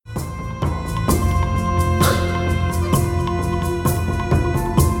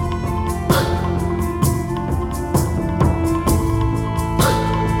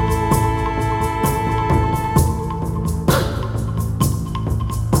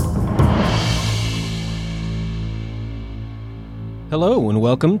Hello and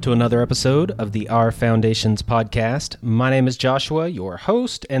welcome to another episode of the Our Foundations podcast. My name is Joshua, your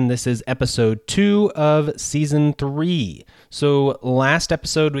host, and this is episode 2 of season 3. So last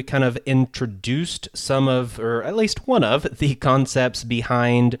episode we kind of introduced some of, or at least one of, the concepts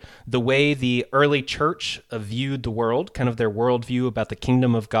behind the way the early church viewed the world, kind of their worldview about the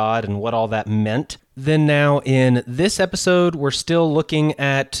kingdom of God and what all that meant. Then now in this episode, we're still looking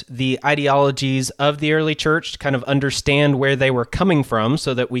at the ideologies of the early church to kind of understand where they were coming from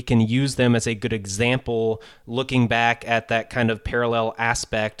so that we can use them as a good example looking back at that kind of parallel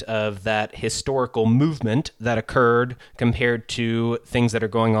aspect of that historical movement that occurred compared to things that are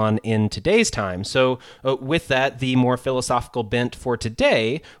going on in today's time. So with that, the more philosophical bent for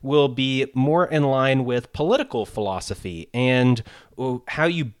today will be more in line with political philosophy and how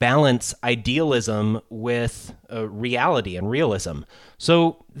you balance idealism with reality and realism.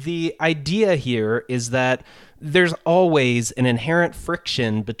 So the idea here is that there's always an inherent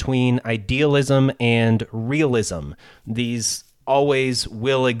friction between idealism and realism. These always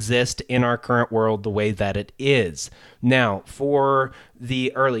will exist in our current world the way that it is. Now, for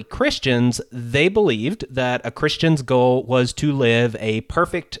the early Christians, they believed that a Christian's goal was to live a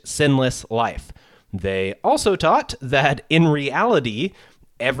perfect, sinless life. They also taught that in reality,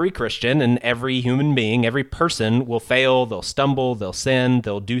 every Christian and every human being, every person will fail, they'll stumble, they'll sin,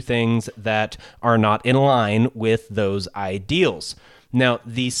 they'll do things that are not in line with those ideals. Now,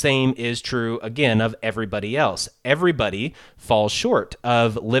 the same is true, again, of everybody else. Everybody falls short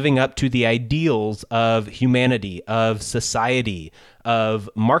of living up to the ideals of humanity, of society, of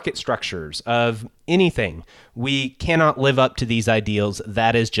market structures, of anything. We cannot live up to these ideals.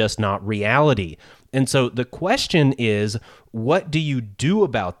 That is just not reality. And so the question is, what do you do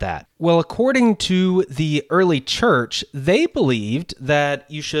about that? Well, according to the early church, they believed that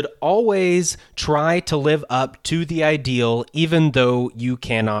you should always try to live up to the ideal even though you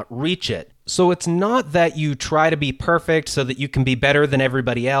cannot reach it. So it's not that you try to be perfect so that you can be better than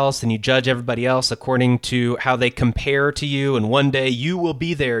everybody else and you judge everybody else according to how they compare to you, and one day you will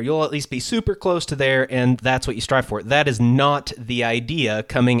be there. You'll at least be super close to there, and that's what you strive for. That is not the idea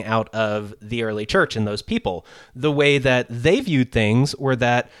coming out of the early church and those people. The way that they viewed things were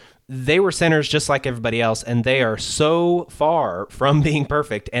that they were sinners just like everybody else, and they are so far from being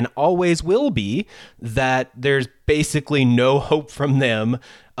perfect and always will be that there's basically no hope from them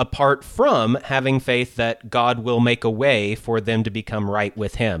apart from having faith that God will make a way for them to become right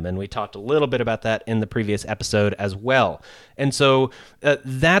with Him. And we talked a little bit about that in the previous episode as well. And so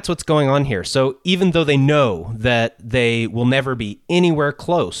that's what's going on here. So even though they know that they will never be anywhere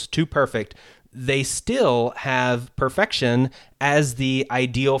close to perfect, they still have perfection as the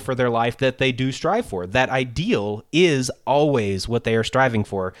ideal for their life that they do strive for. That ideal is always what they are striving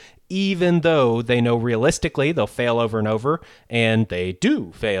for, even though they know realistically they'll fail over and over, and they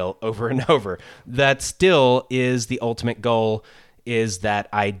do fail over and over. That still is the ultimate goal, is that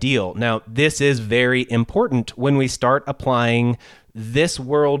ideal. Now, this is very important when we start applying this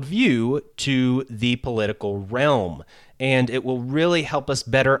worldview to the political realm. And it will really help us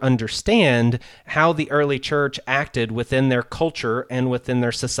better understand how the early church acted within their culture and within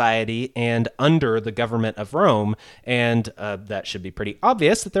their society and under the government of Rome. And that should be pretty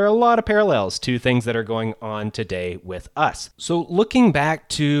obvious that there are a lot of parallels to things that are going on today with us. So looking back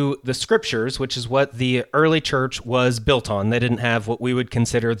to the scriptures, which is what the early church was built on, they didn't have what we would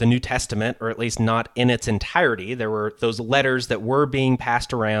consider the New Testament, or at least not in its entirety. There were those letters that were being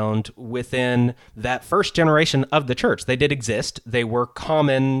passed around within that first generation of the church. They did exist. They were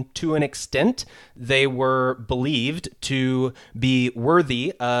common to an extent. They were believed to be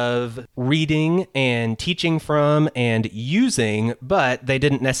worthy of reading and teaching from and using, but they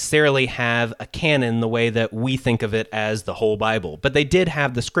didn't necessarily have a canon the way that we think of it as the whole Bible. But they did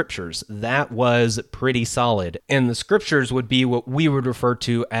have the scriptures. That was pretty solid. And the scriptures would be what we would refer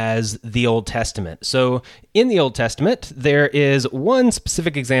to as the Old Testament. So in the Old Testament, there is one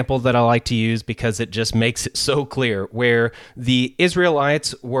specific example that I like to use because it just makes it so clear, where the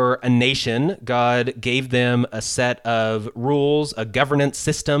Israelites were a nation. God gave them a set of rules, a governance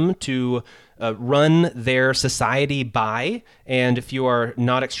system to run their society by. And if you are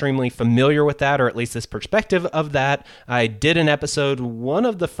not extremely familiar with that, or at least this perspective of that, I did an episode, one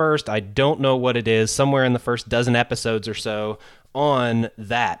of the first, I don't know what it is, somewhere in the first dozen episodes or so, on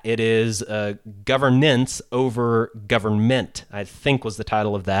that. It is governance over government, I think was the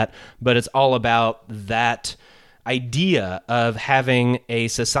title of that. But it's all about that idea of having a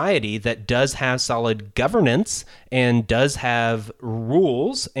society that does have solid governance and does have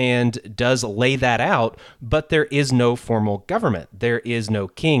rules and does lay that out, but there is no formal government. There is no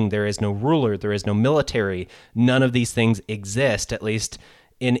king, there is no ruler, there is no military. None of these things exist, at least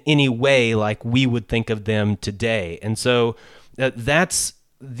in any way like we would think of them today. And so that's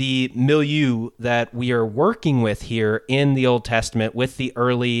the milieu that we are working with here in the Old Testament with the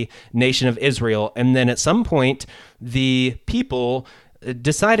early nation of Israel. And then at some point, the people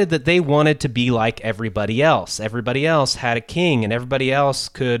decided that they wanted to be like everybody else. Everybody else had a king, and everybody else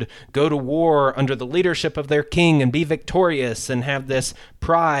could go to war under the leadership of their king and be victorious and have this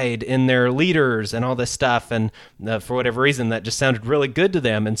pride in their leaders and all this stuff. And for whatever reason, that just sounded really good to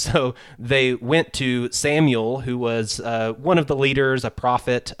them. And so they went to Samuel, who was one of the leaders, a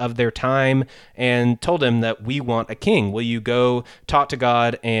prophet of their time, and told him that we want a king. Will you go talk to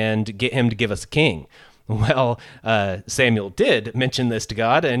God and get him to give us a king? Well, Samuel did mention this to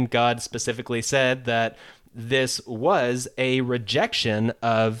God, and God specifically said that this was a rejection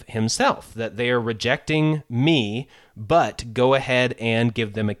of himself, that they are rejecting me, but go ahead and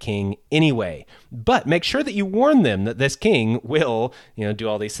give them a king anyway. But make sure that you warn them that this king will, do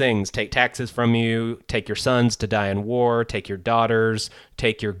all these things, take taxes from you, take your sons to die in war, take your daughters,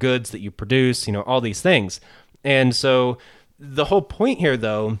 take your goods that you produce, all these things. And so the whole point here,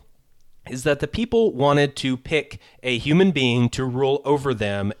 though, is that the people wanted to pick a human being to rule over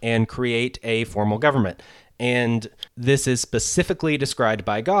them and create a formal government. And this is specifically described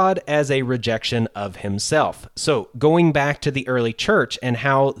by God as a rejection of himself. So going back to the early church and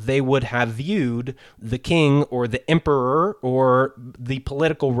how they would have viewed the king or the emperor or the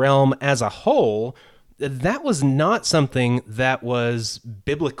political realm as a whole, that was not something that was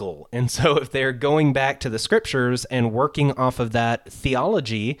biblical. And so if they're going back to the scriptures and working off of that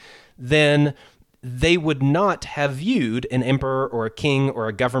theology, then they would not have viewed an emperor or a king or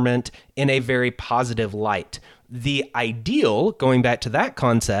a government in a very positive light. The ideal, going back to that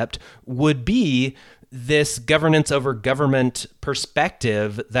concept, would be this governance over government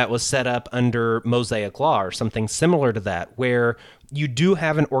perspective that was set up under Mosaic law or something similar to that, where you do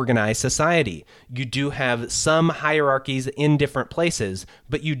have an organized society. You do have some hierarchies in different places,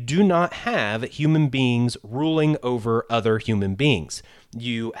 but you do not have human beings ruling over other human beings.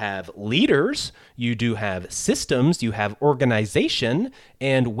 You have leaders, you do have systems, you have organization,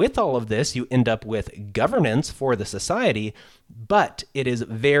 and with all of this, you end up with governance for the society, but it is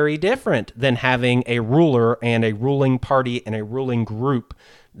very different than having a ruler and a ruling party and a ruling group.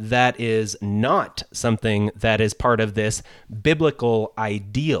 That is not something that is part of this biblical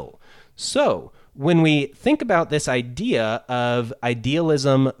ideal. So, when we think about this idea of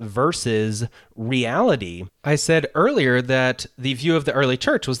idealism versus reality, I said earlier that the view of the early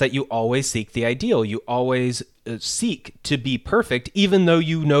church was that you always seek the ideal. You always seek to be perfect, even though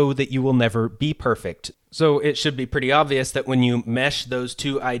you know that you will never be perfect. So it should be pretty obvious that when you mesh those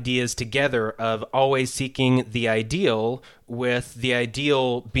two ideas together of always seeking the ideal with the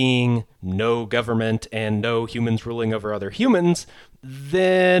ideal being no government and no humans ruling over other humans,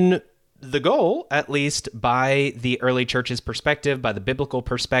 then the goal, at least by the early church's perspective, by the biblical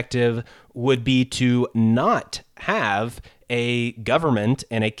perspective, would be to not have a government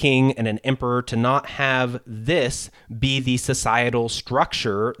and a king and an emperor, to not have this be the societal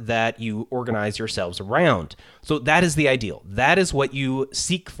structure that you organize yourselves around. So that is the ideal. That is what you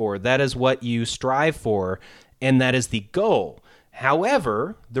seek for. That is what you strive for. And that is the goal.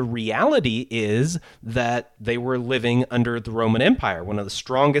 However, the reality is that they were living under the Roman Empire, one of the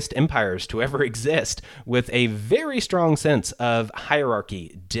strongest empires to ever exist, with a very strong sense of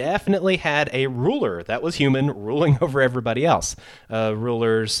hierarchy. Definitely had a ruler that was human ruling over everybody else.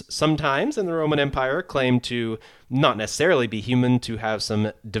 Rulers sometimes in the Roman Empire claimed to not necessarily be human, to have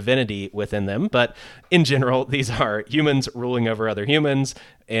some divinity within them, but in general, these are humans ruling over other humans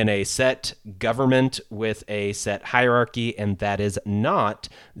in a set government with a set hierarchy, and that is not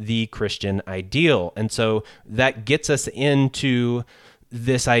the Christian ideal. And so that gets us into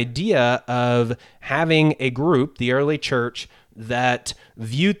this idea of having a group, the early church, that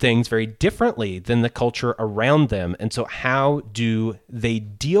viewed things very differently than the culture around them. And so how do they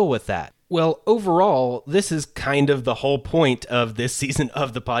deal with that? Well, overall, this is kind of the whole point of this season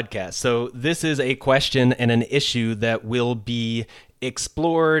of the podcast. So this is a question and an issue that will be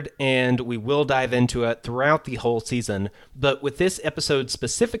explored, and we will dive into it throughout the whole season. But with this episode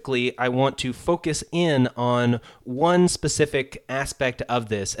specifically, I want to focus in on one specific aspect of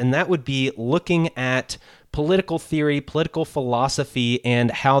this, and that would be looking at political theory, political philosophy,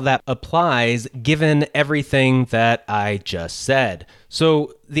 and how that applies given everything that I just said.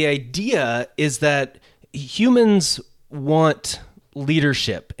 So the idea is that humans want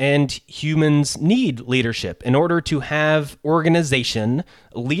leadership, and humans need leadership. In order to have organization,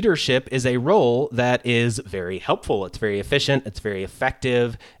 leadership is a role that is very helpful. It's very efficient, it's very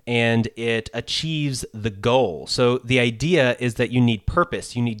effective, and it achieves the goal. So the idea is that you need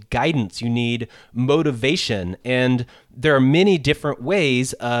purpose, you need guidance, you need motivation, and there are many different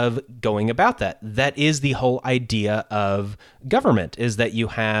ways of going about that. That is the whole idea of government, is that you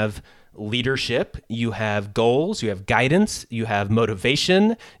have leadership, you have goals, you have guidance, you have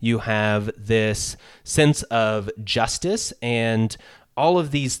motivation, you have this sense of justice, and all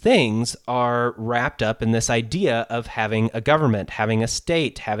of these things are wrapped up in this idea of having a government, having a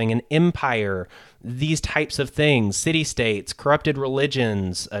state, having an empire, these types of things, city-states, corrupted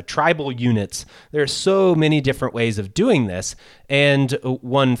religions, tribal units. There are so many different ways of doing this. And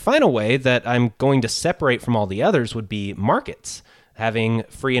one final way that I'm going to separate from all the others would be markets, having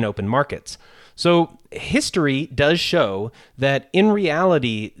free and open markets. So history does show that in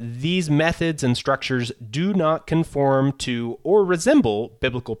reality, these methods and structures do not conform to or resemble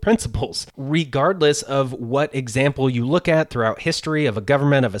biblical principles. Regardless of what example you look at throughout history of a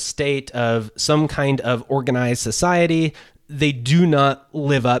government, of a state, of some kind of organized society, they do not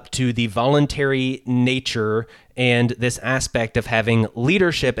live up to the voluntary nature and this aspect of having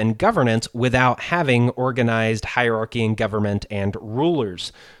leadership and governance without having organized hierarchy in government and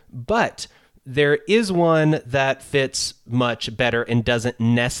rulers. But there is one that fits much better and doesn't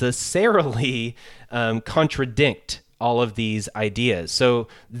necessarily contradict all of these ideas. So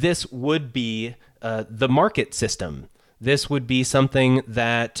this would be the market system. This would be something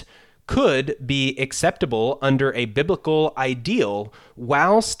that could be acceptable under a biblical ideal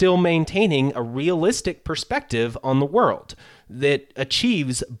while still maintaining a realistic perspective on the world that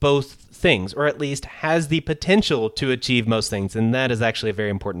achieves both things, or at least has the potential to achieve most things, and that is actually a very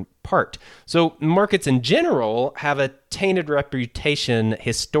important part. So markets in general have a tainted reputation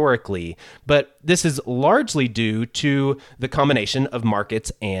historically, but this is largely due to the combination of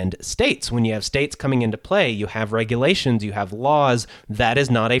markets and states. When you have states coming into play, you have regulations, you have laws. That is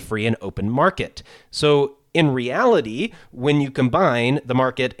not a free and open market. So in reality, when you combine the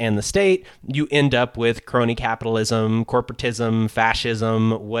market and the state, you end up with crony capitalism, corporatism,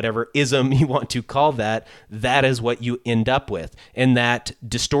 fascism, whatever ism you want to call that. That is what you end up with. And that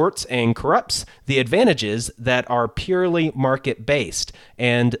distorts and corrupts the advantages that are purely market-based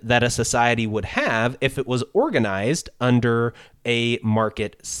and that a society would have if it was organized under a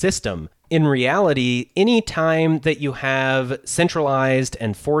market system. In reality, any time that you have centralized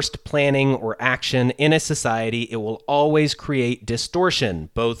and forced planning or action in a society, it will always create distortion,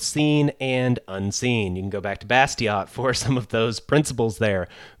 both seen and unseen. You can go back to Bastiat for some of those principles there.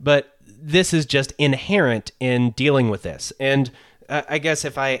 But this is just inherent in dealing with this. And I guess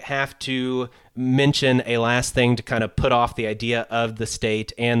if I have to mention a last thing to kind of put off the idea of the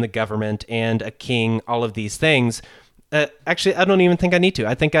state and the government and a king, all of these things, actually, I don't even think I need to.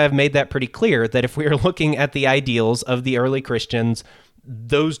 I think I've made that pretty clear that if we are looking at the ideals of the early Christians,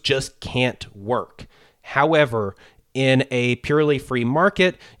 those just can't work. However, in a purely free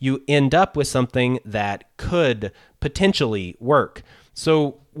market, you end up with something that could potentially work.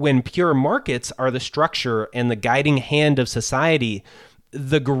 So when pure markets are the structure and the guiding hand of society,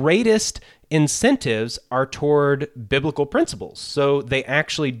 the greatest incentives are toward biblical principles. So they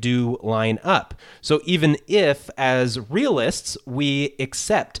actually do line up. So even if, as realists, we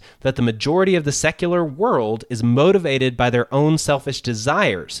accept that the majority of the secular world is motivated by their own selfish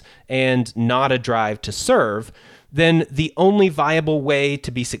desires and not a drive to serve, then the only viable way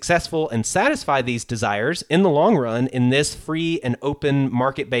to be successful and satisfy these desires in the long run in this free and open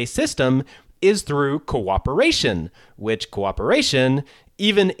market-based system is through cooperation, which cooperation,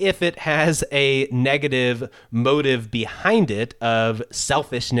 even if it has a negative motive behind it of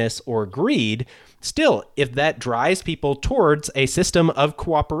selfishness or greed, still, if that drives people towards a system of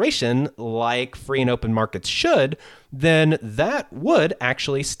cooperation like free and open markets should, then that would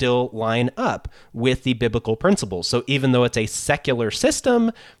actually still line up with the biblical principles. So even though it's a secular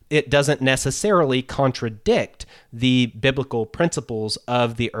system, it doesn't necessarily contradict the biblical principles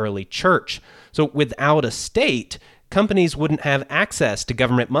of the early church. So without a state, companies wouldn't have access to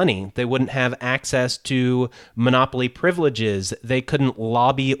government money. They wouldn't have access to monopoly privileges. They couldn't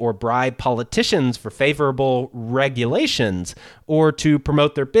lobby or bribe politicians for favorable regulations or to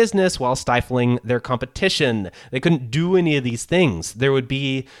promote their business while stifling their competition. They couldn't do any of these things. There would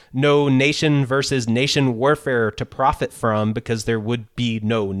be no nation versus nation warfare to profit from because there would be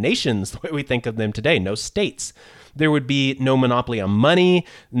no nations the way we think of them today, no states. There would be no monopoly on money,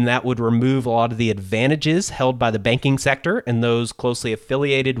 and that would remove a lot of the advantages held by the banking sector and those closely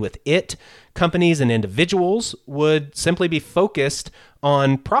affiliated with it. Companies and individuals would simply be focused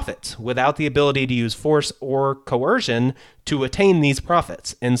on profits without the ability to use force or coercion to attain these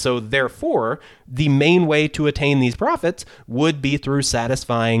profits. And so therefore, the main way to attain these profits would be through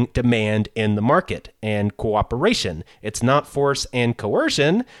satisfying demand in the market and cooperation. It's not force and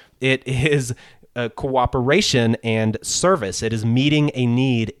coercion. It is cooperation and service. It is meeting a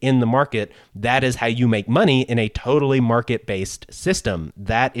need in the market. That is how you make money in a totally market-based system.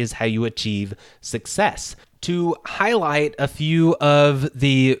 That is how you achieve success. To highlight a few of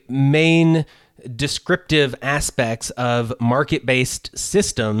the main descriptive aspects of market-based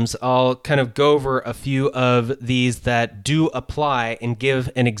systems, I'll kind of go over a few of these that do apply and give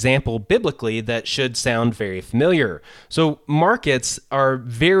an example biblically that should sound very familiar. So markets are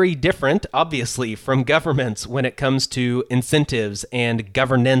very different, obviously, from governments when it comes to incentives and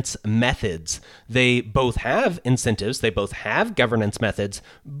governance methods. They both have incentives, they both have governance methods,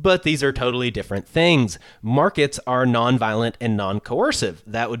 but these are totally different things. Markets are nonviolent and non-coercive.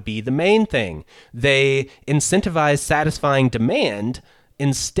 That would be the main thing. They incentivize satisfying demand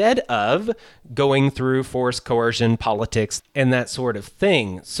instead of going through force, coercion, politics, and that sort of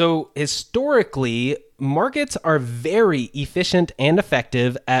thing. So historically, markets are very efficient and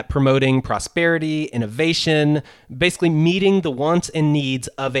effective at promoting prosperity, innovation, basically meeting the wants and needs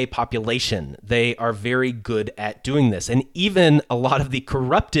of a population. They are very good at doing this. And even a lot of the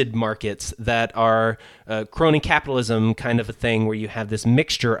corrupted markets that are crony capitalism kind of a thing where you have this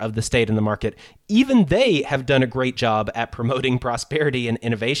mixture of the state and the market, even they have done a great job at promoting prosperity and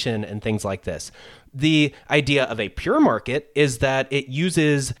innovation and things like this. The idea of a pure market is that it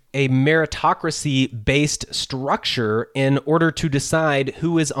uses a meritocracy-based structure in order to decide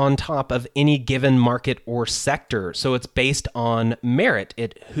who is on top of any given market or sector. So it's based on merit.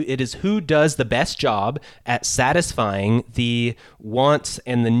 It is who does the best job at satisfying the wants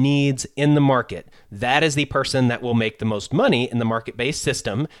and the needs in the market. That is the person that will make the most money in the market-based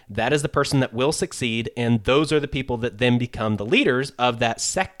system. That is the person that will succeed, and those are the people that then become the leaders of that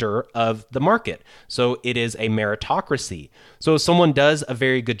sector of the market. So it is a meritocracy. So if someone does a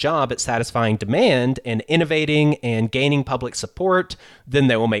very good job at satisfying demand and innovating and gaining public support, then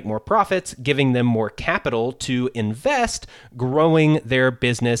they will make more profits, giving them more capital to invest, growing their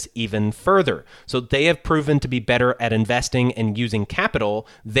business even further. So they have proven to be better at investing and using capital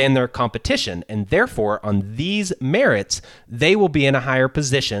than their competition. And therefore, on these merits, they will be in a higher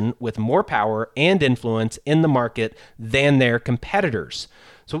position with more power and influence in the market than their competitors.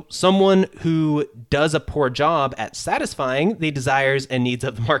 So someone who does a poor job at satisfying the desires and needs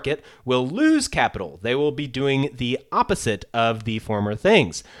of the market will lose capital. They will be doing the opposite of the former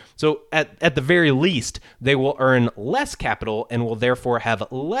things. So at the very least, they will earn less capital and will therefore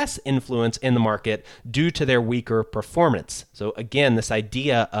have less influence in the market due to their weaker performance. So again, this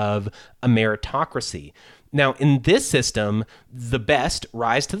idea of a meritocracy. Now, in this system, the best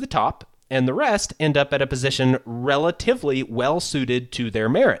rise to the top, and the rest end up at a position relatively well suited to their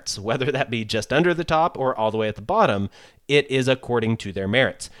merits, whether that be just under the top or all the way at the bottom. It is according to their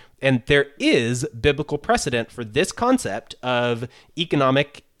merits. And there is biblical precedent for this concept of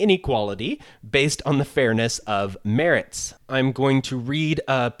economic inequality based on the fairness of merits. I'm going to read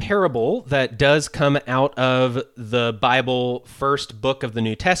a parable that does come out of the Bible, first book of the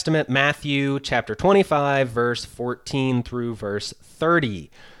New Testament, Matthew chapter 25, verse 14 through verse 30.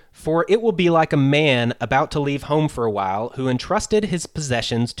 For it will be like a man about to leave home for a while, who entrusted his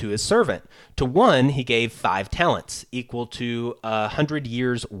possessions to his servant. To one he gave 5 talents, equal to 100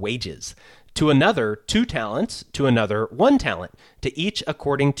 years' wages. To another 2 talents, to another 1 talent, to each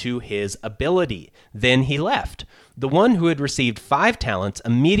according to his ability. Then he left. The one who had received 5 talents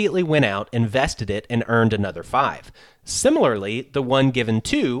immediately went out, invested it, and earned another 5. Similarly, the one given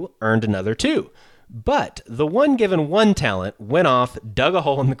 2 earned another 2. But the one given 1 talent went off, dug a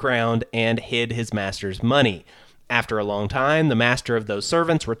hole in the ground, and hid his master's money. After a long time, the master of those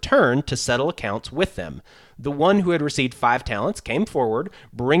servants returned to settle accounts with them. The one who had received 5 talents came forward,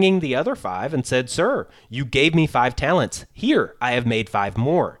 bringing the other 5, and said, Sir, you gave me 5 talents. Here, I have made 5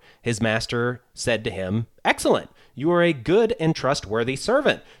 more. His master said to him, Excellent. You are a good and trustworthy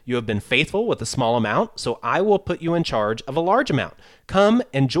servant. You have been faithful with a small amount, so I will put you in charge of a large amount. Come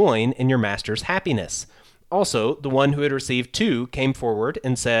and join in your master's happiness. Also, the one who had received 2 came forward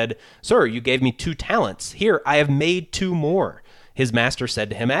and said, Sir, you gave me 2 talents. Here, I have made 2 more. His master said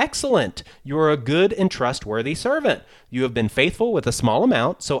to him, Excellent! You are a good and trustworthy servant. You have been faithful with a small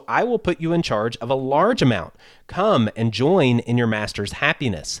amount, so I will put you in charge of a large amount. Come and join in your master's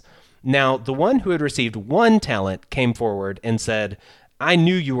happiness. Now, the one who had received 1 talent came forward and said, I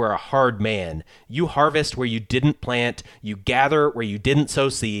knew you were a hard man. You harvest where you didn't plant, you gather where you didn't sow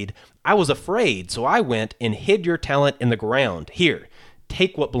seed. I was afraid, so I went and hid your talent in the ground. Here,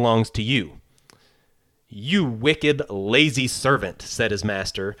 take what belongs to you. You wicked, lazy servant, said his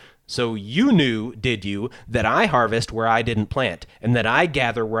master. So you knew, did you, that I harvest where I didn't plant, and that I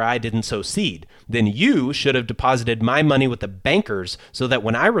gather where I didn't sow seed? Then you should have deposited my money with the bankers, so that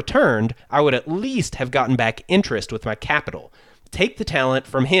when I returned, I would at least have gotten back interest with my capital. Take the talent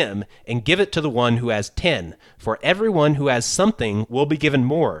from him and give it to the one who has 10. For everyone who has something will be given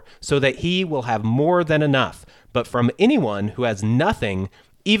more, so that he will have more than enough. But from anyone who has nothing,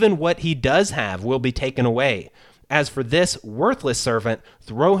 even what he does have will be taken away. As for this worthless servant,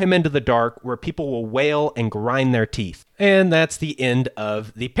 throw him into the dark where people will wail and grind their teeth. And that's the end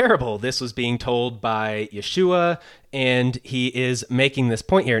of the parable. This was being told by Yeshua, and he is making this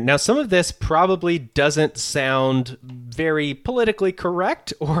point here. Now, some of this probably doesn't sound very politically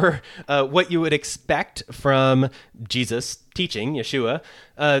correct or what you would expect from Jesus teaching, Yeshua,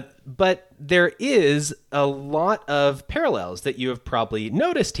 but there is a lot of parallels that you have probably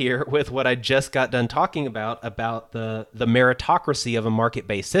noticed here with what I just got done talking about the meritocracy of a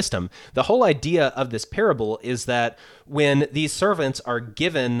market-based system. The whole idea of this parable is that when these servants are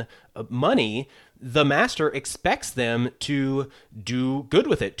given money, the master expects them to do good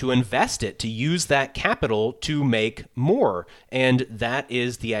with it, to invest it, to use that capital to make more. And that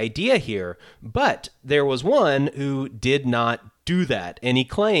is the idea here. But there was one who did not do that. And he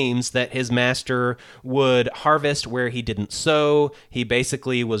claims that his master would harvest where he didn't sow. He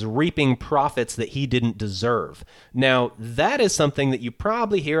basically was reaping profits that he didn't deserve. Now, that is something that you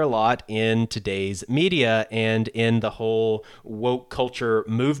probably hear a lot in today's media and in the whole woke culture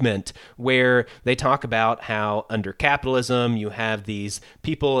movement, where they talk about how under capitalism, you have these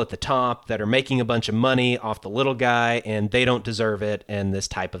people at the top that are making a bunch of money off the little guy and they don't deserve it, and this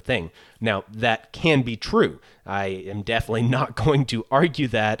type of thing. Now, that can be true. I am definitely not going to argue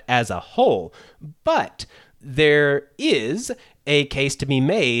that as a whole, but there is a case to be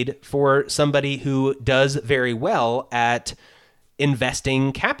made for somebody who does very well at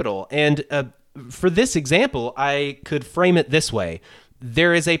investing capital. And for this example, I could frame it this way.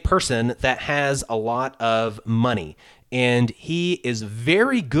 There is a person that has a lot of money, and he is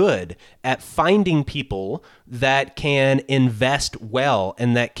very good at finding people that can invest well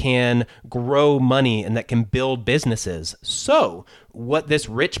and that can grow money and that can build businesses. So what this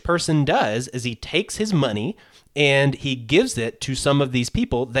rich person does is he takes his money and he gives it to some of these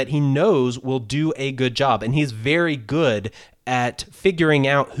people that he knows will do a good job. And he's very good at figuring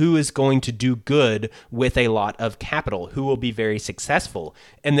out who is going to do good with a lot of capital, who will be very successful.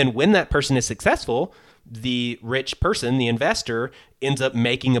 And then when that person is successful, the rich person, the investor, ends up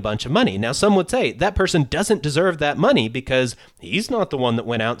making a bunch of money. Now, some would say that person doesn't deserve that money because he's not the one that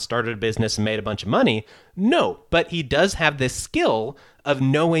went out and started a business and made a bunch of money. No, but he does have this skill of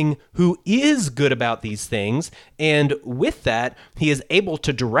knowing who is good about these things. And with that, he is able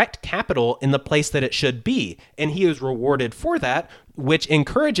to direct capital in the place that it should be. And he is rewarded for that, which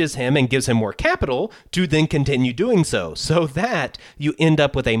encourages him and gives him more capital to then continue doing so. So that you end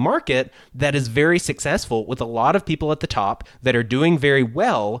up with a market that is very successful with a lot of people at the top that are doing very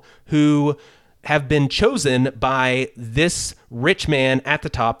well, who have been chosen by this rich man at the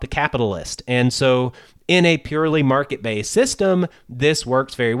top, the capitalist. And so in a purely market-based system, this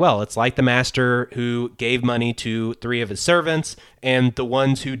works very well. It's like the master who gave money to 3 of his servants, and the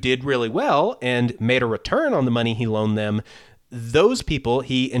ones who did really well and made a return on the money he loaned them, those people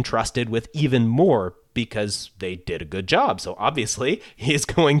he entrusted with even more because they did a good job. So obviously, he is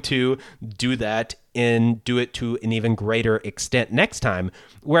going to do that and do it to an even greater extent next time.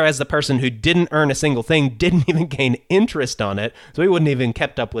 Whereas the person who didn't earn a single thing didn't even gain interest on it, so he wouldn't even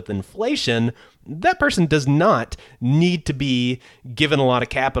kept up with inflation. That person does not need to be given a lot of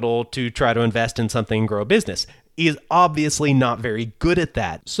capital to try to invest in something and grow a business. He is obviously not very good at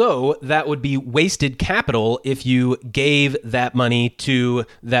that. So that would be wasted capital if you gave that money to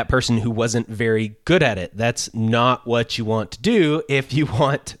that person who wasn't very good at it. That's not what you want to do if you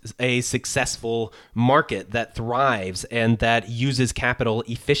want a successful market that thrives and that uses capital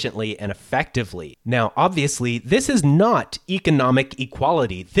efficiently and effectively. Now, obviously, this is not economic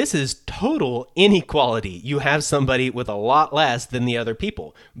equality. This is total inequality. You have somebody with a lot less than the other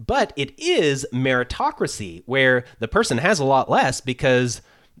people. But it is meritocracy, where the person has a lot less because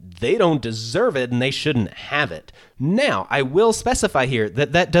they don't deserve it and they shouldn't have it. Now, I will specify here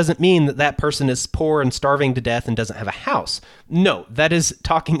that that doesn't mean that that person is poor and starving to death and doesn't have a house. No, that is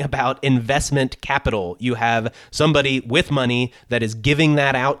talking about investment capital. You have somebody with money that is giving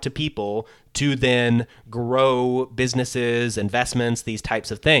that out to people to then grow businesses, investments, these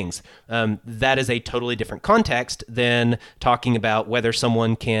types of things. That is a totally different context than talking about whether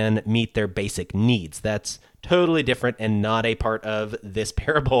someone can meet their basic needs. That's totally different and not a part of this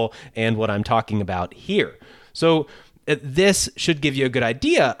parable and what I'm talking about here. So this should give you a good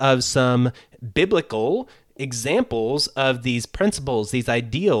idea of some biblical examples of these principles, these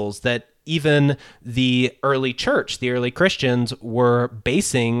ideals that even the early church, the early Christians were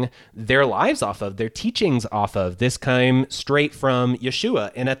basing their lives off of, their teachings off of. This came straight from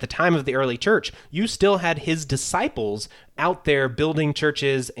Yeshua. And at the time of the early church, you still had his disciples out there building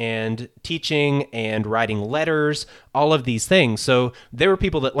churches and teaching and writing letters, all of these things. So there were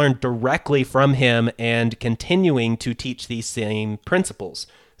people that learned directly from him and continuing to teach these same principles.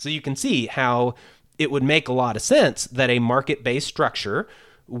 So you can see how it would make a lot of sense that a market-based structure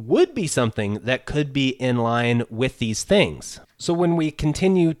would be something that could be in line with these things. So when we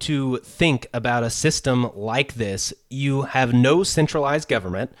continue to think about a system like this, you have no centralized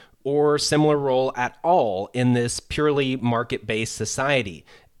government or similar role at all in this purely market-based society.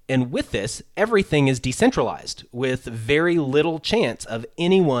 And with this, everything is decentralized, with very little chance of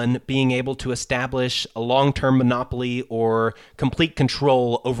anyone being able to establish a long-term monopoly or complete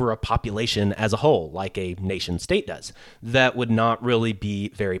control over a population as a whole, like a nation-state does. That would not really be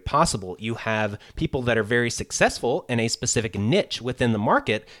very possible. You have people that are very successful in a specific niche within the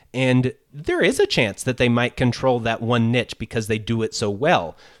market, and there is a chance that they might control that one niche because they do it so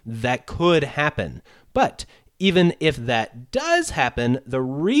well. That could happen. But even if that does happen, the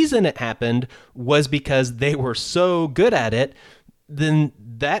reason it happened was because they were so good at it, then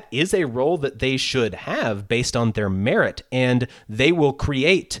that is a role that they should have based on their merit. And they will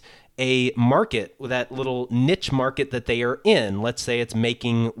create a market, that little niche market that they are in. Let's say it's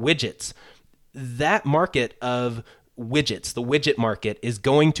making widgets. That market of widgets, the widget market, is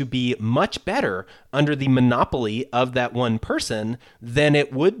going to be much better under the monopoly of that one person than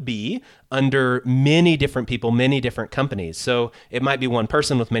it would be under many different people, many different companies. So it might be one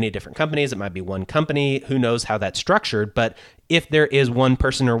person with many different companies. It might be one company. Who knows how that's structured? But if there is one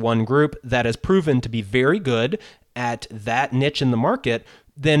person or one group that has proven to be very good at that niche in the market,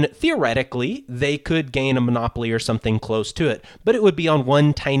 then theoretically, they could gain a monopoly or something close to it, but it would be on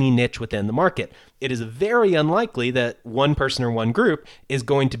one tiny niche within the market. It is very unlikely that one person or one group is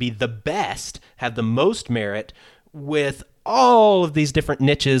going to be the best, have the most merit with all of these different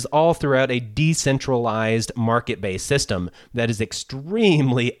niches all throughout a decentralized market-based system. That is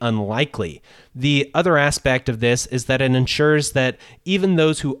extremely unlikely. The other aspect of this is that it ensures that even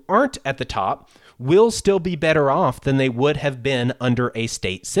those who aren't at the top will still be better off than they would have been under a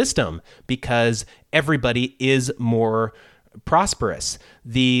state system because everybody is more prosperous.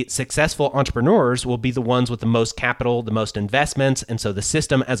 The successful entrepreneurs will be the ones with the most capital, the most investments, and so the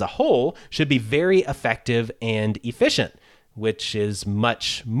system as a whole should be very effective and efficient, which is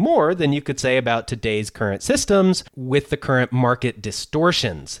much more than you could say about today's current systems with the current market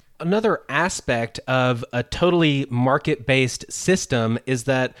distortions. Another aspect of a totally market-based system is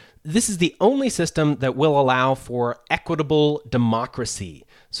that this is the only system that will allow for equitable democracy.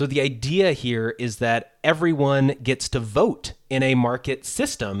 So the idea here is that everyone gets to vote in a market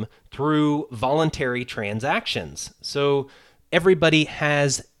system through voluntary transactions. So everybody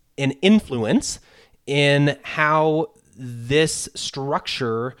has an influence in how this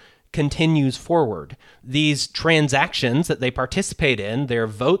structure continues forward. These transactions that they participate in, their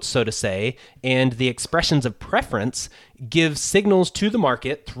votes, so to say, and the expressions of preference give signals to the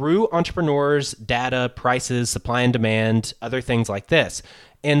market through entrepreneurs, data, prices, supply and demand, other things like this.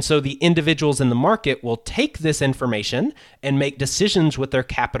 And so the individuals in the market will take this information and make decisions with their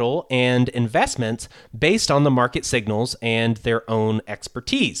capital and investments based on the market signals and their own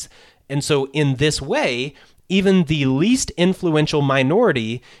expertise. And so in this way, even the least influential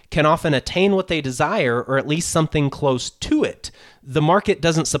minority can often attain what they desire, or at least something close to it. The market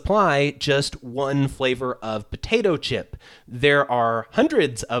doesn't supply just one flavor of potato chip. There are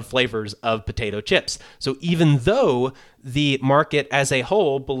hundreds of flavors of potato chips. So even though the market as a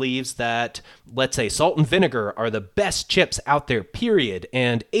whole believes that, let's say, salt and vinegar are the best chips out there, period,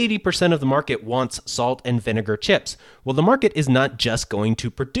 and 80% of the market wants salt and vinegar chips. Well, the market is not just going to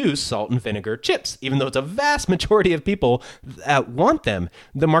produce salt and vinegar chips, even though it's a vast majority of people that want them.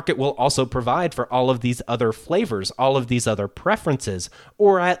 The market will also provide for all of these other flavors, all of these other preferences,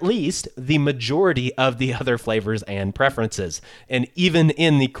 or at least the majority of the other flavors and preferences. And even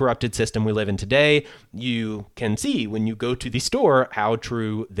in the corrupted system we live in today, you can see when you go to the store how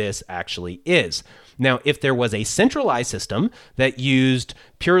true this actually is. Now, if there was a centralized system that used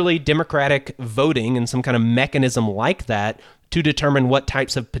purely democratic voting and some kind of mechanism like that to determine what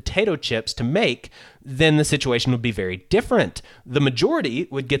types of potato chips to make, then the situation would be very different. The majority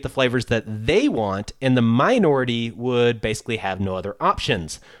would get the flavors that they want, and the minority would basically have no other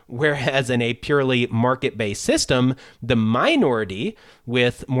options. Whereas in a purely market-based system, the minority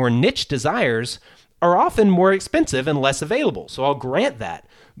with more niche desires are often more expensive and less available. So I'll grant that.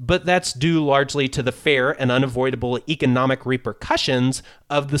 But that's due largely to the fair and unavoidable economic repercussions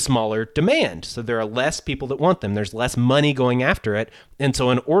of the smaller demand. So there are less people that want them. There's less money going after it. And so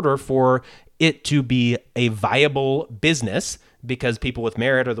in order for it to be a viable business, because people with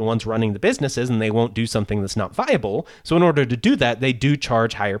merit are the ones running the businesses and they won't do something that's not viable. So in order to do that, they do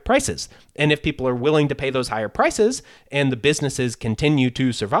charge higher prices. And if people are willing to pay those higher prices and the businesses continue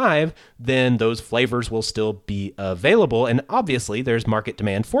to survive, then those flavors will still be available. And obviously there's market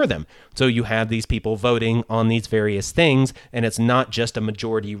demand for them. So you have these people voting on these various things, and it's not just a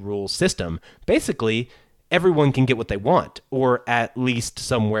majority rule system. Basically, everyone can get what they want, or at least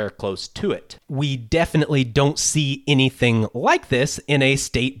somewhere close to it. We definitely don't see anything like this in a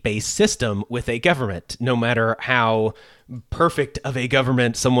state-based system with a government. No matter how perfect of a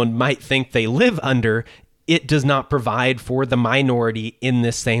government someone might think they live under, it does not provide for the minority in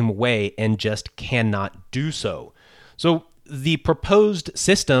the same way and just cannot do so. So the proposed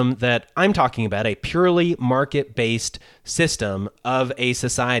system that I'm talking about, a purely market-based system of a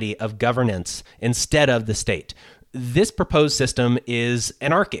society of governance instead of the state, this proposed system is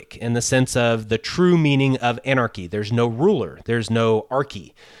anarchic in the sense of the true meaning of anarchy. There's no ruler. There's no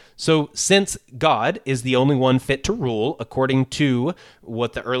archy. So since God is the only one fit to rule, according to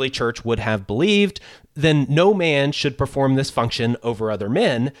what the early church would have believed, then no man should perform this function over other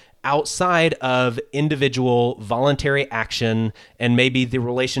men outside of individual voluntary action and maybe the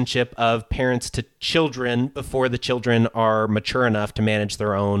relationship of parents to children before the children are mature enough to manage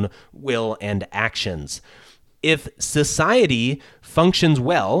their own will and actions. If society functions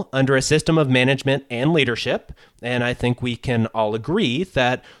well under a system of management and leadership, and I think we can all agree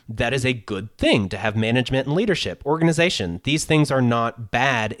that that is a good thing to have management and leadership, organization. These things are not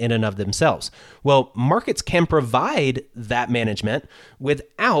bad in and of themselves. Well, markets can provide that management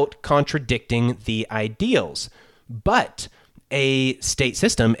without contradicting the ideals. But a state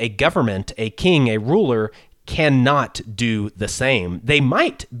system, a government, a king, a ruler cannot do the same. They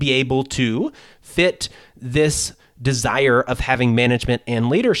might be able to fit this desire of having management and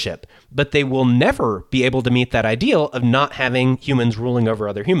leadership, but they will never be able to meet that ideal of not having humans ruling over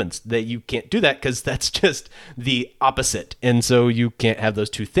other humans. That you can't do that because that's just the opposite. And so you can't have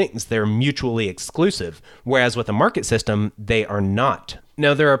those two things. They're mutually exclusive. Whereas with a market system, they are not.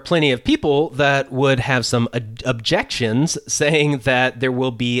 Now, there are plenty of people that would have some objections saying that there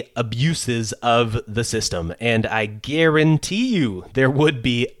will be abuses of the system, and I guarantee you there would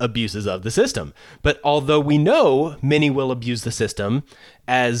be abuses of the system. But although we know many will abuse the system,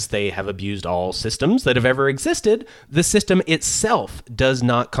 as they have abused all systems that have ever existed, the system itself does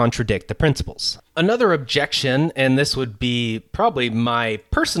not contradict the principles. Another objection, and this would be probably my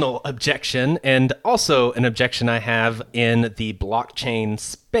personal objection, and also an objection I have in the blockchain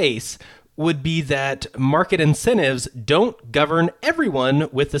space, would be that market incentives don't govern everyone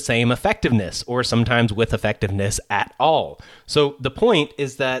with the same effectiveness, or sometimes with effectiveness at all. So the point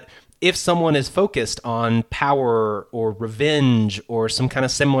is that if someone is focused on power or revenge or some kind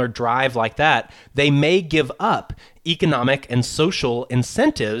of similar drive like that, they may give up economic and social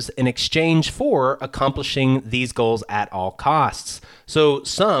incentives in exchange for accomplishing these goals at all costs. So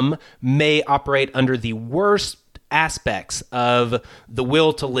some may operate under the worst aspects of the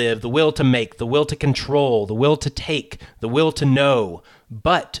will to live, the will to make, the will to control, the will to take, the will to know.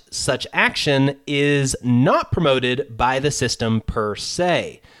 But such action is not promoted by the system per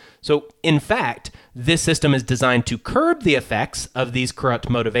se. So, in fact, this system is designed to curb the effects of these corrupt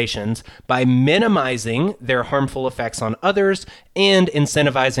motivations by minimizing their harmful effects on others and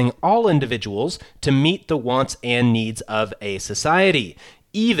incentivizing all individuals to meet the wants and needs of a society,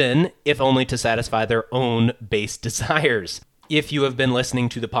 even if only to satisfy their own base desires. If you have been listening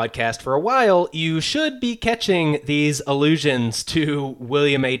to the podcast for a while, you should be catching these allusions to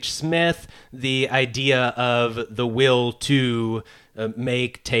William H. Smith, the idea of the will to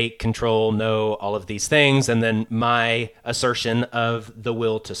make, take, control, know, all of these things. And then my assertion of the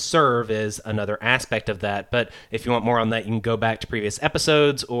will to serve is another aspect of that. But if you want more on that, you can go back to previous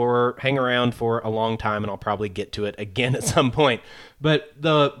episodes or hang around for a long time, and I'll probably get to it again at some point. But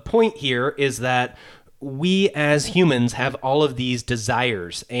the point here is that we as humans have all of these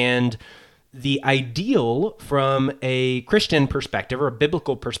desires, and the ideal from a Christian perspective, or a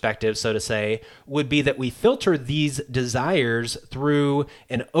biblical perspective, so to say, would be that we filter these desires through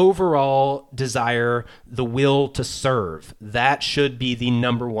an overall desire, the will to serve. That should be the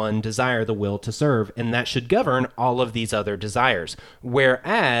number one desire, the will to serve, and that should govern all of these other desires.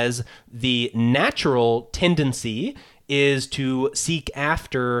 Whereas the natural tendency is to seek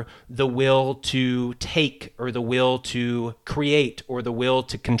after the will to take, or the will to create, or the will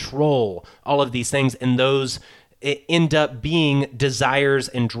to control, all of these things. And those end up being desires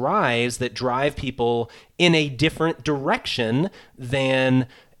and drives that drive people in a different direction than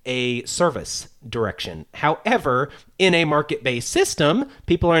a service direction. However, in a market-based system,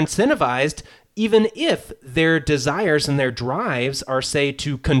 people are incentivized, even if their desires and their drives are, say,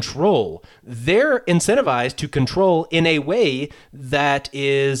 to control, they're incentivized to control in a way that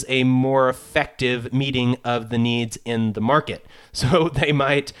is a more effective meeting of the needs in the market. So they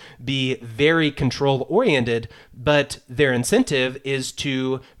might be very control-oriented, but their incentive is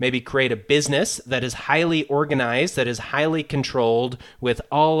to maybe create a business that is highly organized, that is highly controlled, with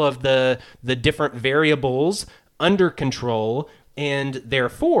all of the different variables under control, and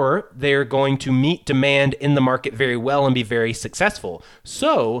therefore they're going to meet demand in the market very well and be very successful.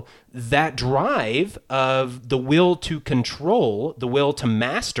 So that drive of the will to control, the will to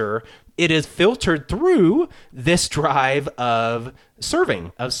master, it is filtered through this drive of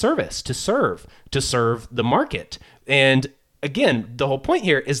serving, of service, to serve the market. And again, the whole point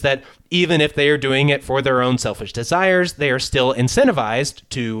here is that even if they are doing it for their own selfish desires, they are still incentivized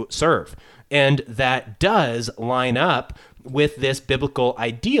to serve. And that does line up with this biblical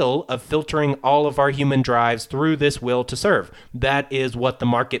ideal of filtering all of our human drives through this will to serve. That is what the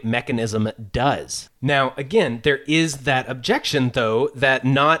market mechanism does. Now, again, there is that objection, though, that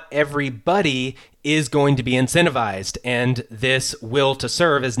not everybody is going to be incentivized, and this will to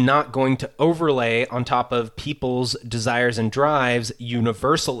serve is not going to overlay on top of people's desires and drives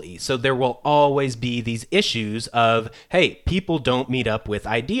universally. So there will always be these issues of, hey, people don't meet up with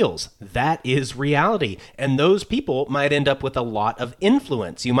ideals. That is reality. And those people might end up with a lot of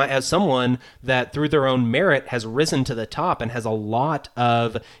influence. You might have someone that through their own merit has risen to the top and has a lot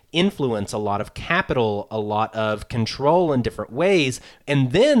of influence, a lot of capital, a lot of control in different ways,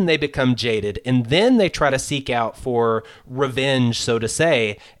 and then they become jaded, and then they try to seek out for revenge, so to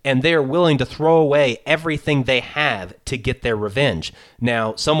say, and they're willing to throw away everything they have to get their revenge.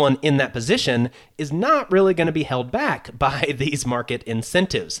 Now, someone in that position is not really going to be held back by these market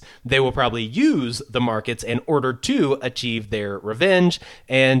incentives. They will probably use the markets in order to achieve their revenge,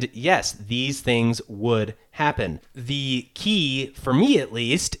 and yes, these things would happen. The key, for me at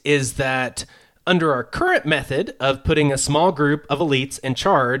least, is that under our current method of putting a small group of elites in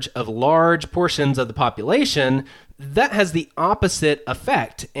charge of large portions of the population, that has the opposite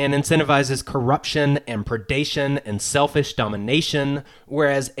effect and incentivizes corruption and predation and selfish domination,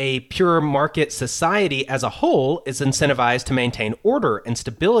 whereas a pure market society as a whole is incentivized to maintain order and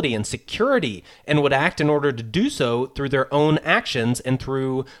stability and security, and would act in order to do so through their own actions and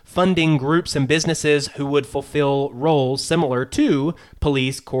through funding groups and businesses who would fulfill roles similar to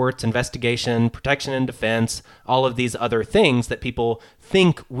police, courts, investigation, protection and defense, all of these other things that people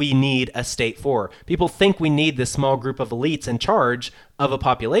think we need a state for. People think we need this small group of elites in charge of a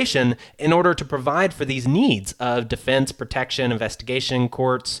population in order to provide for these needs of defense, protection, investigation,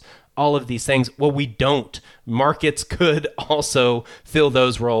 courts, all of these things. Well, we don't. Markets could also fill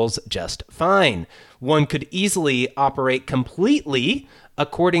those roles just fine. One could easily operate completely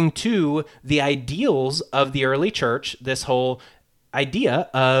according to the ideals of the early church, this whole idea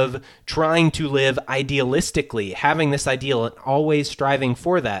of trying to live idealistically, having this ideal and always striving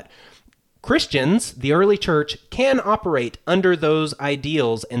for that. Christians, the early church, can operate under those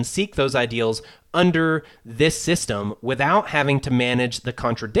ideals and seek those ideals under this system without having to manage the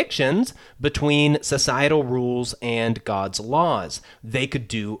contradictions between societal rules and God's laws. They could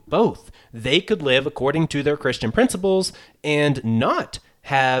do both. They could live according to their Christian principles and not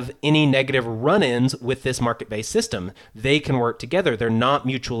have any negative run-ins with this market-based system. They can work together. They're not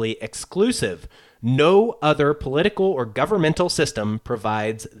mutually exclusive. No other political or governmental system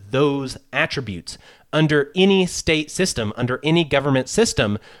provides those attributes. Under any state system, under any government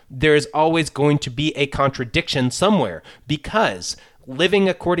system, there is always going to be a contradiction somewhere, because living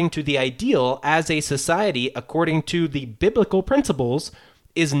according to the ideal as a society, according to the biblical principles,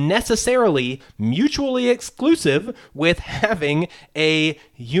 is necessarily mutually exclusive with having a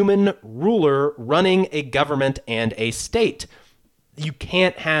human ruler running a government and a state. You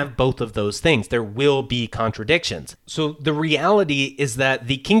can't have both of those things. There will be contradictions. So the reality is that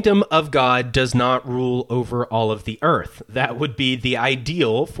the kingdom of God does not rule over all of the earth. That would be the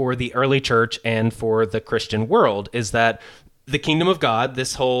ideal for the early church and for the Christian world, is that the kingdom of God,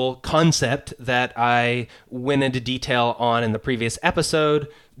 this whole concept that I went into detail on in the previous episode,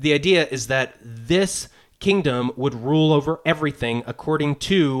 the idea is that this kingdom would rule over everything according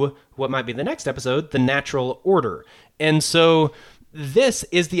to what might be the next episode, the natural order. And so this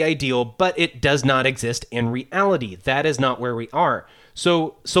is the ideal, but it does not exist in reality. That is not where we are.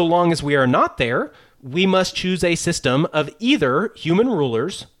 So long as we are not there, we must choose a system of either human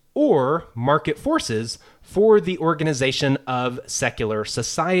rulers or market forces for the organization of secular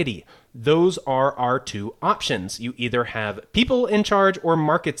society. Those are our two options. You either have people in charge or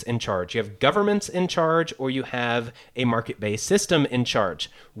markets in charge. You have governments in charge, or you have a market-based system in charge.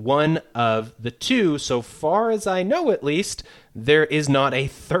 One of the two, so far as I know at least, there is not a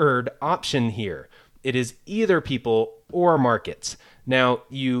third option here. It is either people or markets. Now,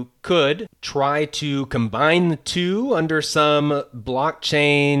 you could try to combine the two under some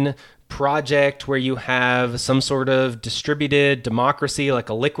blockchain project where you have some sort of distributed democracy, like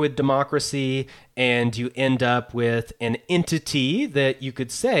a liquid democracy, and you end up with an entity that you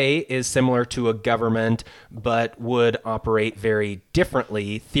could say is similar to a government, but would operate very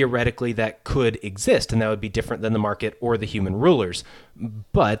differently. Theoretically, that could exist, and that would be different than the market or the human rulers.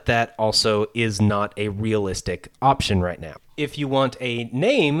 But that also is not a realistic option right now. If you want a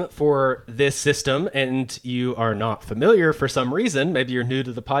name for this system and you are not familiar for some reason, maybe you're new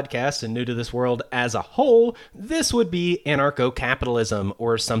to the podcast and new to this world as a whole, this would be anarcho-capitalism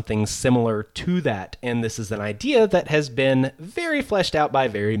or something similar to that. And this is an idea that has been very fleshed out by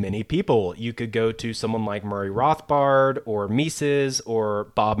very many people. You could go to someone like Murray Rothbard or Mises or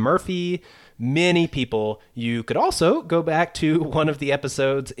Bob Murphy. Many people. You could also go back to one of the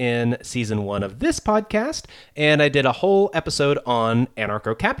episodes in season 1 of this podcast, and I did a whole episode on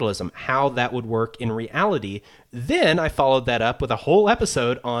anarcho-capitalism, how that would work in reality. Then I followed that up with a whole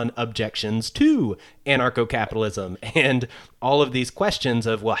episode on objections to anarcho-capitalism and all of these questions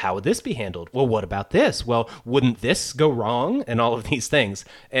of, well, how would this be handled? Well, what about this? Well, wouldn't this go wrong? And all of these things.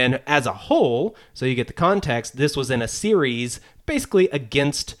 And as a whole, so you get the context, this was in a series basically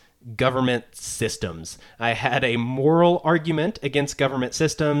against government systems. I had a moral argument against government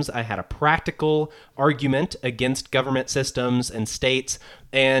systems. I had a practical argument against government systems and states.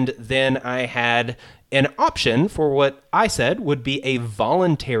 And then I had an option for what I said would be a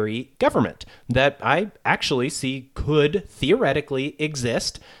voluntary government that I actually see could theoretically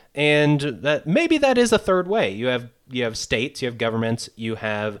exist. And that maybe that is a third way. You have states, you have governments, you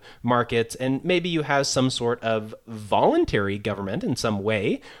have markets, and maybe you have some sort of voluntary government in some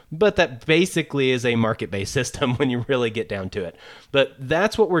way, but that basically is a market-based system when you really get down to it. But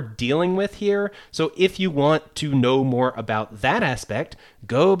that's what we're dealing with here. So if you want to know more about that aspect,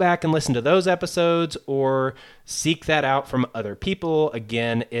 go back and listen to those episodes or seek that out from other people.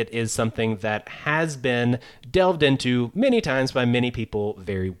 Again, it is something that has been delved into many times by many people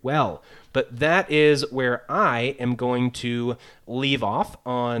very well. But that is where I am going to leave off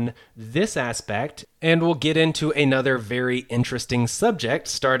on this aspect, and we'll get into another very interesting subject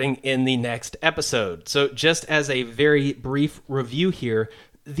starting in the next episode. So just as a very brief review here,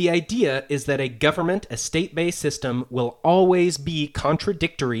 the idea is that a government, a state-based system, will always be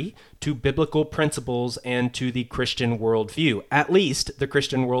contradictory to biblical principles and to the Christian worldview, at least the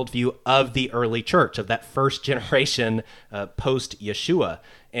Christian worldview of the early church, of that first generation post-Yeshua,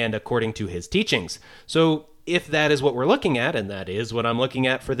 and according to his teachings. So if that is what we're looking at, and that is what I'm looking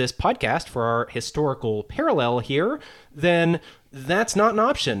at for this podcast, for our historical parallel here, then that's not an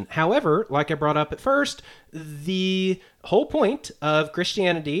option. However, like I brought up at first, the whole point of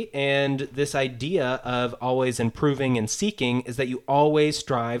Christianity and this idea of always improving and seeking is that you always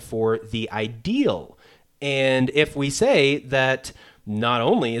strive for the ideal. And if we say that not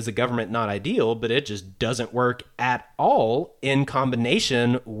only is a government not ideal, but it just doesn't work at all in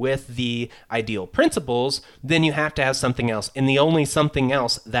combination with the ideal principles, then you have to have something else. And the only something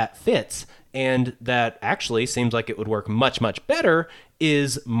else that fits and that actually seems like it would work much, much better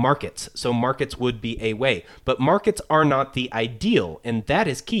is markets. So markets would be a way, but markets are not the ideal, and that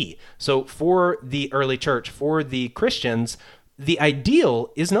is key. So for the early church, for the Christians, the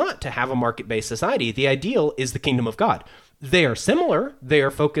ideal is not to have a market-based society. The ideal is the kingdom of God. They are similar. They are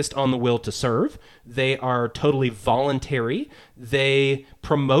focused on the will to serve. They are totally voluntary. They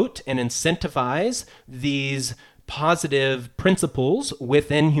promote and incentivize these positive principles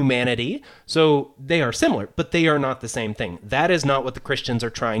within humanity. So they are similar, but they are not the same thing. That is not what the Christians are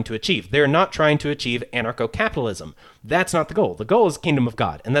trying to achieve. They're not trying to achieve anarcho-capitalism. That's not the goal. The goal is the kingdom of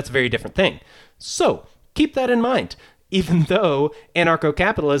God, and that's a very different thing. So keep that in mind, even though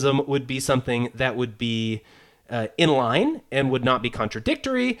anarcho-capitalism would be something that would be in line and would not be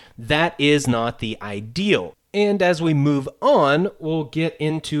contradictory. That is not the ideal. And as we move on, we'll get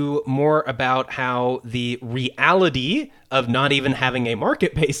into more about how the reality of not even having a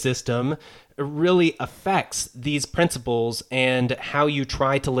market-based system really affects these principles and how you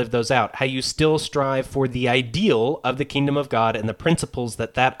try to live those out, how you still strive for the ideal of the kingdom of God and the principles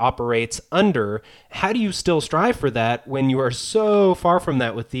that that operates under. How do you still strive for that when you are so far from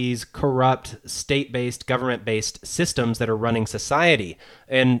that with these corrupt, state-based, government-based systems that are running society?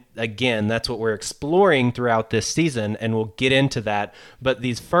 And again, that's what we're exploring throughout this season, and we'll get into that. But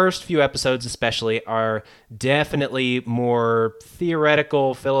these first few episodes especially are definitely more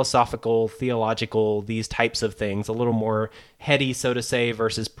theoretical, philosophical, theological, these types of things, a little more heady, so to say,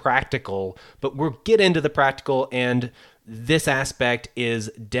 versus practical. But we'll get into the practical, and this aspect is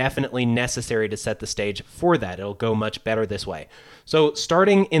definitely necessary to set the stage for that. It'll go much better this way. So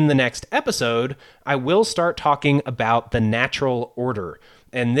starting in the next episode, I will start talking about the natural order.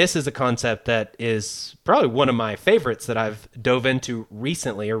 And this is a concept that is probably one of my favorites that I've dove into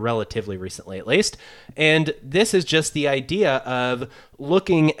recently, or relatively recently at least. And this is just the idea of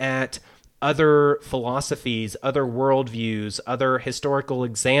looking at other philosophies, other worldviews, other historical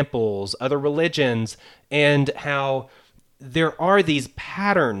examples, other religions, and how there are these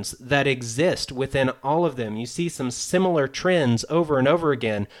patterns that exist within all of them. You see some similar trends over and over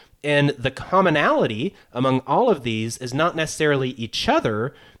again. And the commonality among all of these is not necessarily each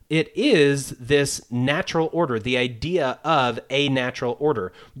other. It is this natural order, the idea of a natural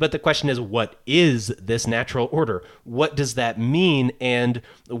order. But the question is, what is this natural order? What does that mean? And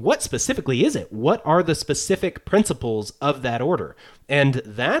what specifically is it? What are the specific principles of that order? And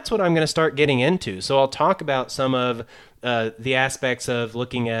that's what I'm going to start getting into. So I'll talk about some of the aspects of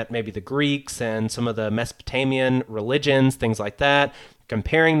looking at maybe the Greeks and some of the Mesopotamian religions, things like that,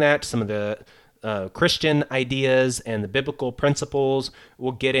 comparing that to some of the Christian ideas and the biblical principles.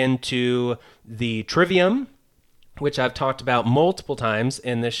 We'll get into the trivium, which I've talked about multiple times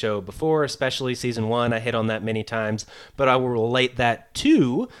in this show before, especially season 1. I hit on that many times, but I will relate that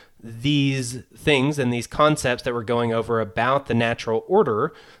to these things and these concepts that we're going over about the natural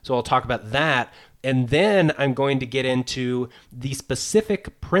order. So I'll talk about that. And then I'm going to get into the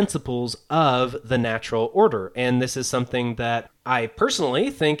specific principles of the natural order. And this is something that I personally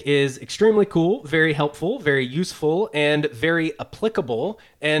think is extremely cool, very helpful, very useful, and very applicable.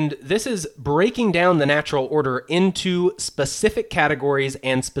 And this is breaking down the natural order into specific categories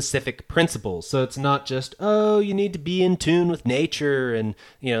and specific principles. So it's not just, oh, you need to be in tune with nature and,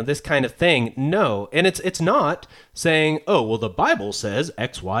 this kind of thing. No. And it's not saying, oh, well, the Bible says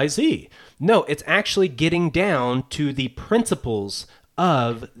X, Y, Z. No, it's actually getting down to the principles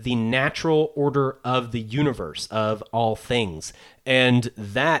of the natural order of the universe, of all things. And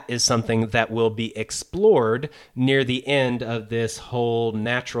that is something that will be explored near the end of this whole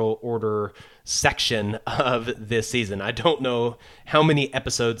natural order section of this season. I don't know how many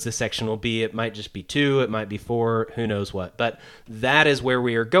episodes this section will be. It might just be 2, it might be 4, who knows what. But that is where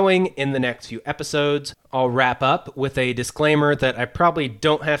we are going in the next few episodes. I'll wrap up with a disclaimer that I probably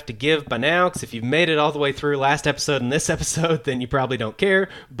don't have to give by now, because if you've made it all the way through last episode and this episode, then you probably don't care.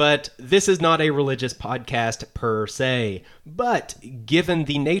 But this is not a religious podcast per se. But given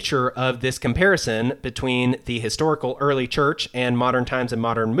the nature of this comparison between the historical early church and modern times and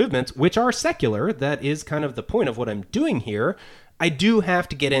modern movements, which are secular, that is kind of the point of what I'm doing here, I do have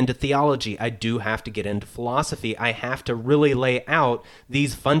to get into theology. I do have to get into philosophy. I have to really lay out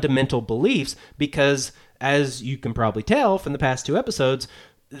these fundamental beliefs because, as you can probably tell from the past 2 episodes,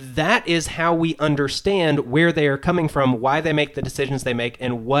 that is how we understand where they are coming from, why they make the decisions they make,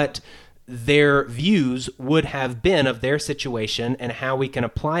 and what their views would have been of their situation and how we can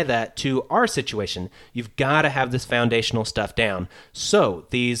apply that to our situation. You've got to have this foundational stuff down. So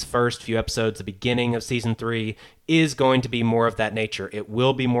these first few episodes, the beginning of season 3, is going to be more of that nature. It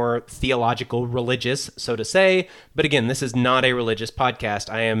will be more theological, religious, so to say. But again, this is not a religious podcast.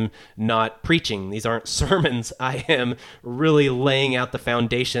 I am not preaching. These aren't sermons. I am really laying out the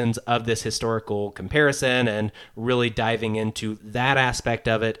foundations of this historical comparison and really diving into that aspect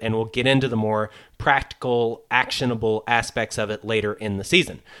of it. And we'll get into the more practical, actionable aspects of it later in the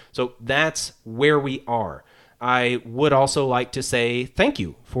season. So that's where we are. I would also like to say thank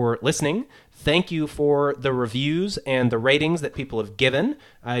you for listening. Thank you for the reviews and the ratings that people have given.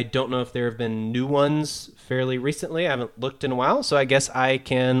 I don't know if there have been new ones fairly recently. I haven't looked in a while, so I guess I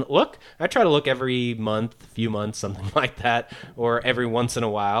can look. I try to look every month, few months, something like that, or every once in a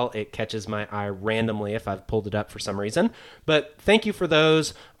while. It catches my eye randomly if I've pulled it up for some reason. But thank you for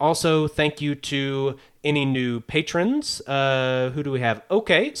those. Also, thank you to any new patrons. Who do we have?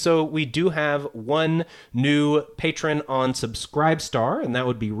 Okay, so we do have one new patron on Subscribestar, and that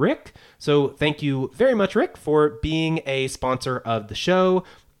would be Rick. So thank you very much, Rick, for being a sponsor of the show.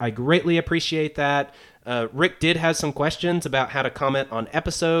 I greatly appreciate that. Rick did have some questions about how to comment on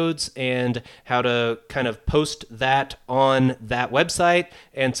episodes and how to kind of post that on that website.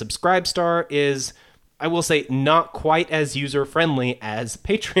 And Subscribestar is, I will say, not quite as user-friendly as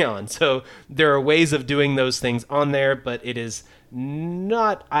Patreon. So there are ways of doing those things on there, but it is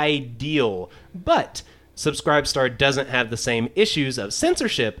not ideal. But Subscribestar doesn't have the same issues of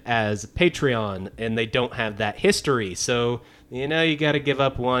censorship as Patreon, and they don't have that history. So, you got to give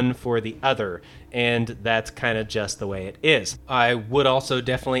up one for the other, and that's kind of just the way it is. I would also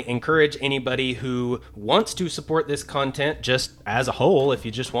definitely encourage anybody who wants to support this content just as a whole, if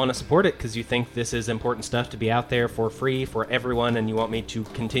you just want to support it because you think this is important stuff to be out there for free for everyone and you want me to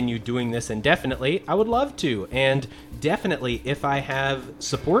continue doing this indefinitely, I would love to. And definitely, if I have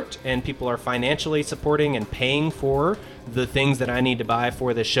support and people are financially supporting and paying for the things that I need to buy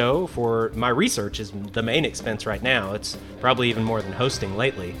for the show, for my research is the main expense right now. It's probably even more than hosting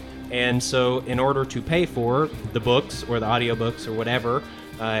lately. And so in order to pay for the books or the audiobooks or whatever,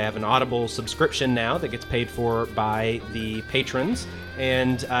 I have an Audible subscription now that gets paid for by the patrons.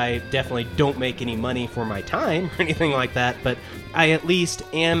 And I definitely don't make any money for my time or anything like that, but I at least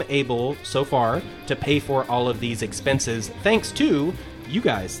am able so far to pay for all of these expenses thanks to you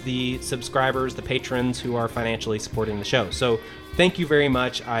guys, the subscribers, the patrons who are financially supporting the show. So thank you very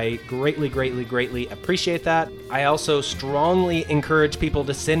much. I greatly, greatly, greatly appreciate that. I also strongly encourage people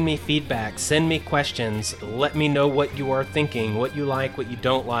to send me feedback, send me questions, let me know what you are thinking, what you like, what you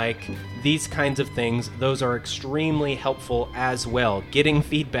don't like, these kinds of things. Those are extremely helpful as well. Getting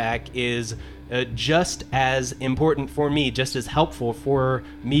feedback is just as important for me, just as helpful for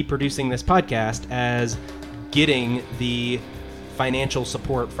me producing this podcast as getting the financial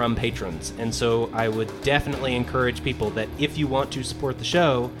support from patrons. And so I would definitely encourage people that if you want to support the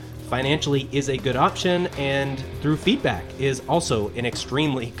show, financially is a good option, and through feedback is also an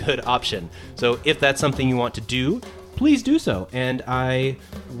extremely good option. So if that's something you want to do, please do so. And I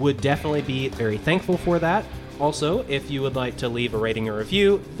would definitely be very thankful for that. Also, if you would like to leave a rating or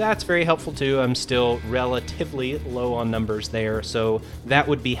review, that's very helpful too. I'm still relatively low on numbers there, so that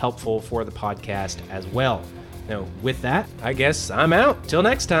would be helpful for the podcast as well. Now, with that, I guess I'm out. Till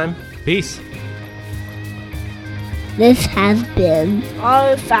next time. Peace. This has been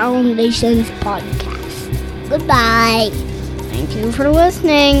Our Foundations Podcast. Goodbye. Thank you for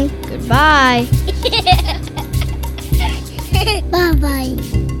listening. Goodbye.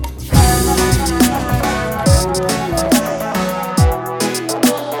 Bye-bye.